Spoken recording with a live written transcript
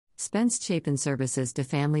Spence Chapin Services to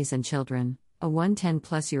Families and Children, a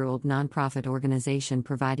 110-plus-year-old nonprofit organization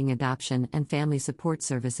providing adoption and family support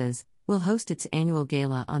services, will host its annual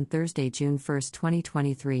gala on Thursday, June 1,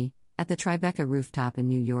 2023, at the Tribeca Rooftop in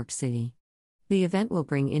New York City. The event will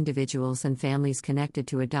bring individuals and families connected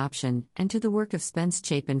to adoption and to the work of Spence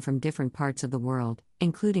Chapin from different parts of the world,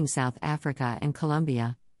 including South Africa and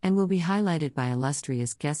Colombia, and will be highlighted by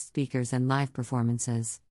illustrious guest speakers and live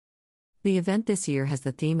performances. The event this year has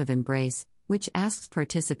the theme of Embrace, which asks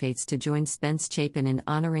participants to join Spence Chapin in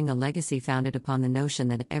honoring a legacy founded upon the notion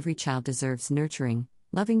that every child deserves nurturing,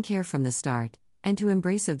 loving care from the start, and to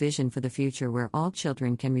embrace a vision for the future where all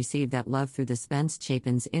children can receive that love through the Spence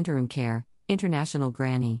Chapin's interim care, international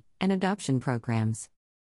granny, and adoption programs.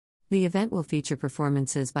 The event will feature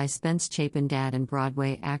performances by Spence Chapin dad and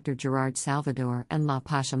Broadway actor Gerard Salvador and La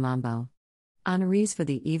Pasha Mambo. Honorees for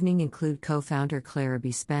the evening include co-founder Clara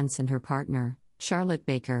B. Spence and her partner, Charlotte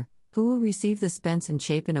Baker, who will receive the Spence and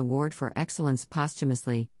Chapin Award for Excellence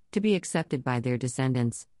posthumously, to be accepted by their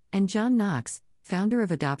descendants, and John Knox, founder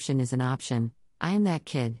of Adoption is an Option, I Am That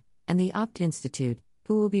Kid, and the Opt Institute,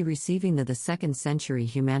 who will be receiving the Second Century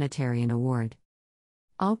Humanitarian Award.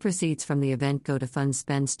 All proceeds from the event go to fund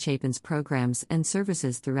Spence Chapin's programs and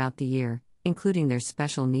services throughout the year, including their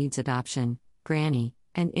special needs adoption, granny,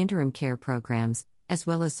 and interim care programs, as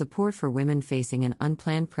well as support for women facing an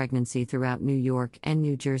unplanned pregnancy throughout New York and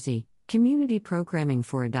New Jersey, community programming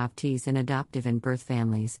for adoptees and adoptive and birth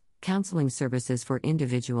families, counseling services for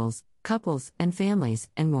individuals, couples, and families,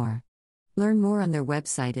 and more. Learn more on their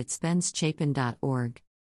website at spencechapin.org.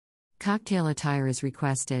 Cocktail attire is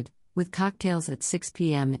requested, with cocktails at 6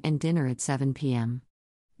 p.m. and dinner at 7 p.m.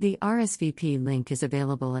 The RSVP link is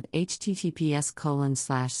available at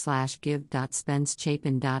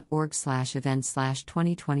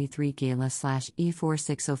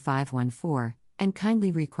https://give.spence-chapin.org/event/2023gala/E460514, and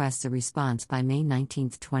kindly request a response by May 19,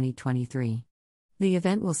 2023. The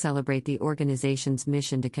event will celebrate the organization's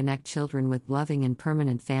mission to connect children with loving and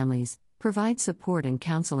permanent families, provide support and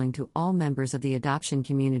counseling to all members of the adoption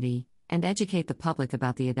community, and educate the public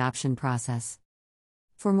about the adoption process.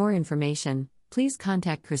 For more information, please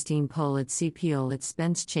contact Christine Pohl at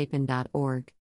cpol@spencechapin.org.